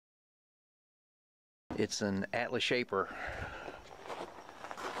It's an Atlas shaper,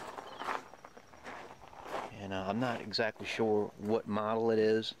 and I'm not exactly sure what model it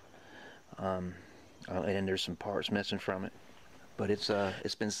is, and there's some parts missing from it, but it's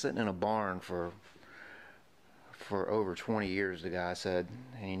been sitting in a barn for over 20 years, the guy said,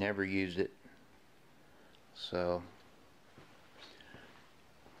 and he never used it. So,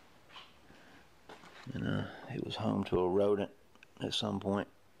 and it was home to a rodent at some point.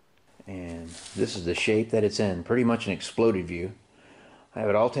 And this is the shape that it's in, pretty much an exploded view. I have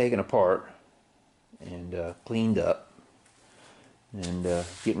it all taken apart and cleaned up, and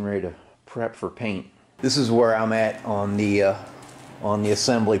getting ready to prep for paint. This is where I'm at on the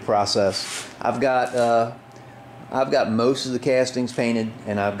assembly process. I've got most of the castings painted,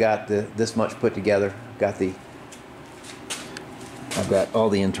 and I've got this much put together. I've got all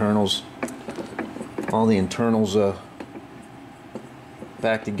the internals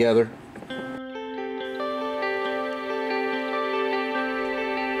back together.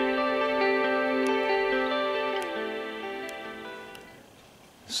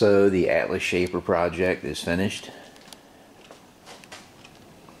 So the Atlas Shaper project is finished.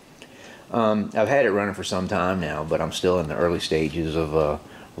 I've had it running for some time now, but I'm still in the early stages of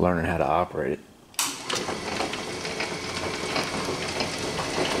learning how to operate it.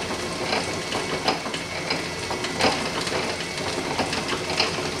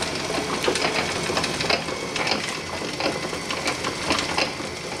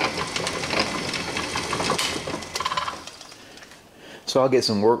 So I'll get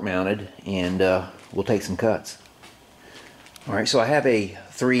some work mounted, and we'll take some cuts. Alright, so I have a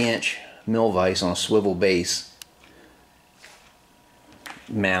 3-inch mill vise on a swivel base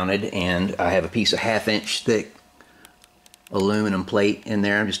mounted, and I have a piece of 1/2 inch thick aluminum plate in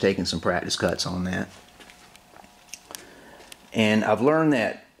there. I'm just taking some practice cuts on that. And I've learned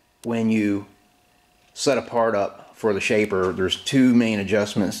that when you set a part up for the shaper, there's 2 main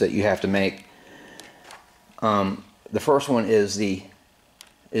adjustments that you have to make. The first one is the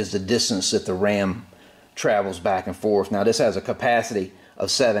distance that the ram travels back and forth. Now this has a capacity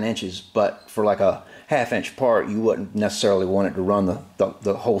of 7 inches, but for like a 1/2 inch part, you wouldn't necessarily want it to run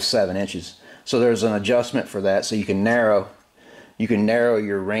the whole 7 inches. So there's an adjustment for that, so you can narrow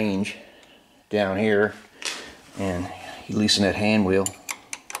your range down here, and you loosen that hand wheel,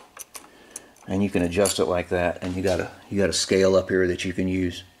 and you can adjust it like that. And you got a scale up here that you can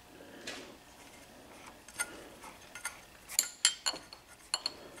use.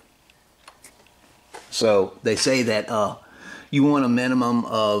 So they say that you want a minimum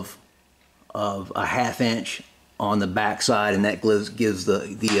of a 1/2 inch on the back side, and that gives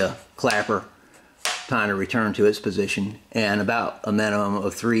the clapper time to return to its position, and about a minimum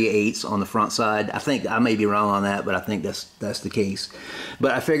of 3/8 on the front side. I think I may be wrong on that, but I think that's the case.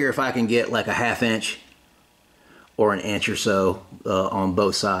 But I figure if I can get like a 1/2 inch or 1 inch or so on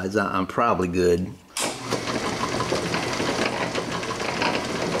both sides, I'm probably good.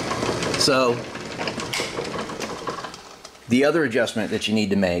 So the other adjustment that you need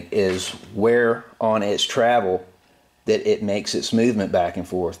to make is where on its travel that it makes its movement back and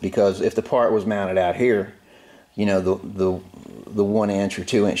forth. Because if the part was mounted out here, you know, the 1 inch or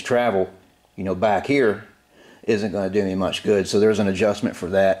 2 inch travel, you know, back here isn't going to do me much good. So there's an adjustment for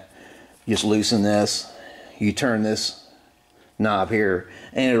that. You just loosen this, you turn this knob here,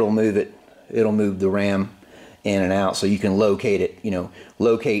 and it'll move it. It'll move the ram in and out, so you can locate it. You know,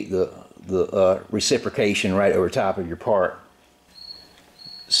 locate the reciprocation right over top of your part.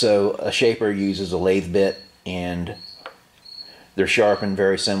 So a shaper uses a lathe bit, and they're sharpened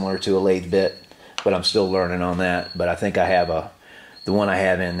very similar to a lathe bit, but I'm still learning on that. But I think I have the one I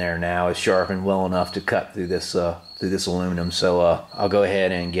have in there now is sharpened well enough to cut through this aluminum. So I'll go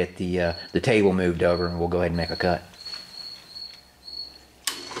ahead and get the table moved over, and we'll go ahead and make a cut.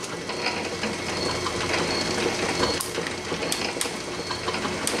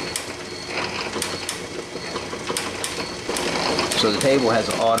 So the table has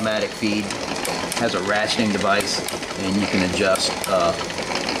an automatic feed, has a ratcheting device, and you can adjust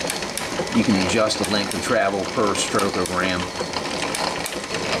the length of travel per stroke of ram.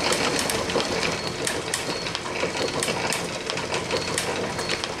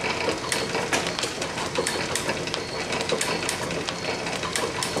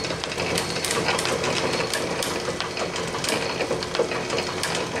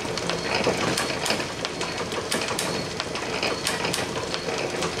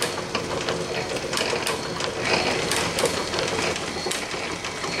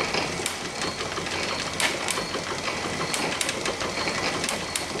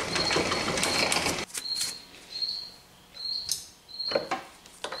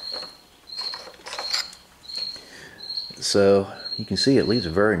 So you can see it leaves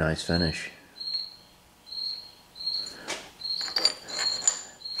a very nice finish.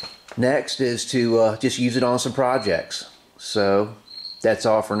 Next is to just use it on some projects. So that's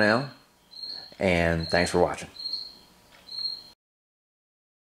all for now, and thanks for watching.